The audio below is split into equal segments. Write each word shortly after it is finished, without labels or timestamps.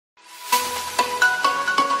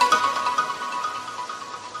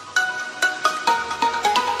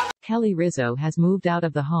Kelly Rizzo has moved out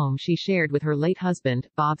of the home she shared with her late husband,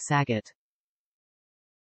 Bob Saget.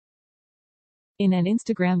 In an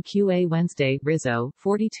Instagram Q&A Wednesday, Rizzo,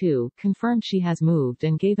 42, confirmed she has moved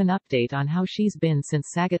and gave an update on how she's been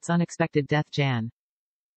since Saget's unexpected death Jan.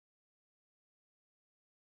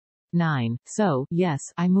 9. So, yes,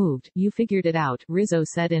 I moved, you figured it out, Rizzo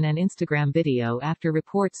said in an Instagram video after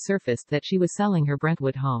reports surfaced that she was selling her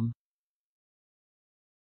Brentwood home.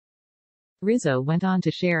 Rizzo went on to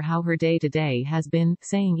share how her day-to-day has been,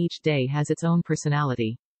 saying each day has its own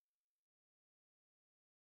personality.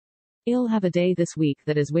 I'll have a day this week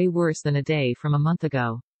that is way worse than a day from a month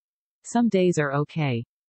ago. Some days are okay.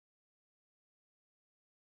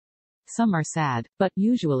 Some are sad, but,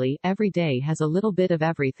 usually, every day has a little bit of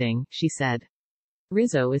everything, she said.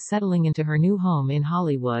 Rizzo is settling into her new home in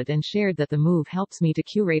Hollywood and shared that the move helps me to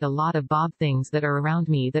curate a lot of Bob things that are around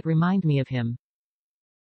me that remind me of him.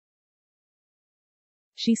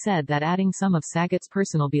 She said that adding some of Saget's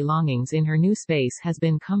personal belongings in her new space has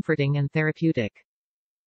been comforting and therapeutic.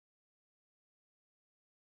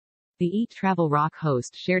 The Eat Travel Rock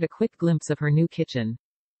host shared a quick glimpse of her new kitchen.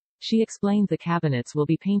 She explained the cabinets will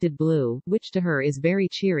be painted blue, which to her is very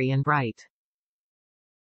cheery and bright.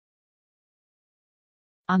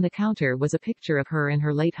 On the counter was a picture of her and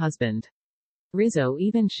her late husband. Rizzo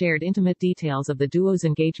even shared intimate details of the duo's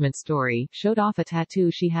engagement story, showed off a tattoo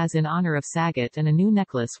she has in honor of Saget and a new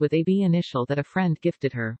necklace with a B initial that a friend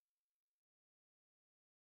gifted her.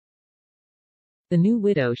 The new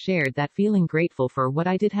widow shared that feeling grateful for what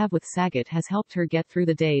I did have with Saget has helped her get through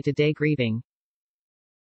the day-to-day grieving.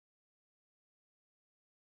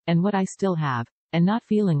 And what I still have. And not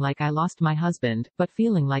feeling like I lost my husband, but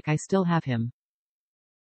feeling like I still have him.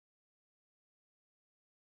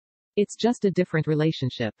 It's just a different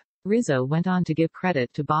relationship. Rizzo went on to give credit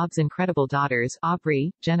to Bob's incredible daughters,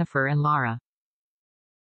 Aubrey, Jennifer and Lara.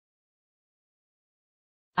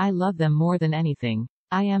 I love them more than anything.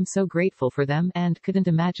 I am so grateful for them and couldn't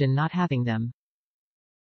imagine not having them.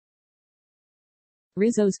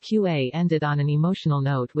 Rizzo's Q&A ended on an emotional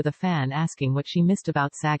note with a fan asking what she missed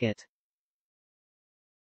about Saget.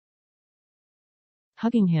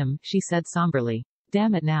 Hugging him, she said somberly.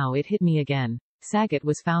 Damn it, now it hit me again. Saget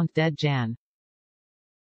was found dead Jan.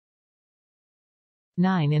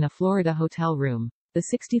 9 in a Florida hotel room. The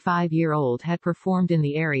 65-year-old had performed in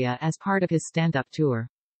the area as part of his stand-up tour.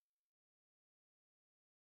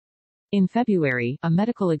 In February, a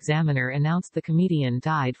medical examiner announced the comedian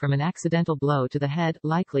died from an accidental blow to the head,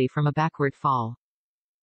 likely from a backward fall.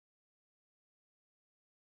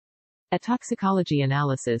 A toxicology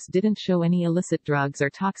analysis didn't show any illicit drugs or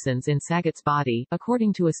toxins in Saget's body,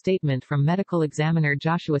 according to a statement from medical examiner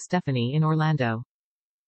Joshua Stephanie in Orlando.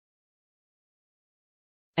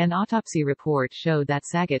 An autopsy report showed that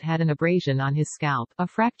Saget had an abrasion on his scalp, a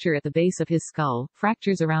fracture at the base of his skull,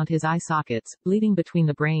 fractures around his eye sockets, bleeding between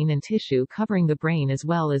the brain and tissue covering the brain as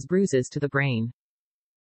well as bruises to the brain.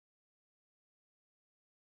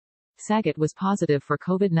 Saget was positive for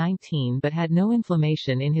COVID-19 but had no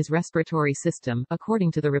inflammation in his respiratory system,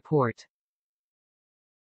 according to the report.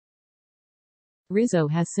 Rizzo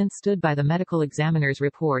has since stood by the medical examiner's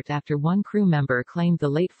report after one crew member claimed the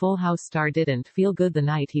late Full House star didn't feel good the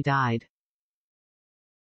night he died.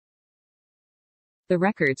 The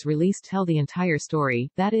records released tell the entire story,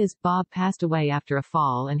 that is, Bob passed away after a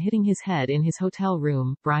fall and hitting his head in his hotel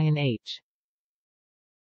room, Brian H.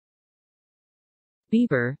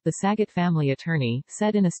 Bieber, the Saget family attorney,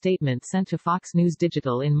 said in a statement sent to Fox News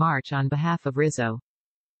Digital in March on behalf of Rizzo.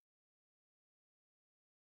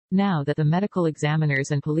 Now that the medical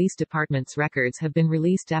examiners and police department's records have been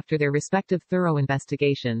released after their respective thorough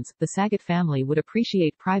investigations, the Saget family would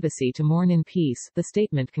appreciate privacy to mourn in peace, the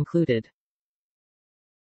statement concluded.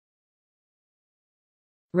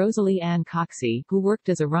 Rosalie Ann Coxey, who worked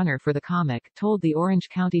as a runner for the comic, told the Orange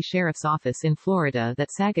County Sheriff's Office in Florida that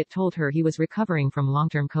Saget told her he was recovering from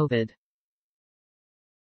long-term COVID.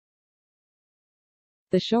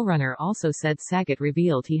 The showrunner also said Saget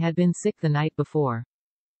revealed he had been sick the night before.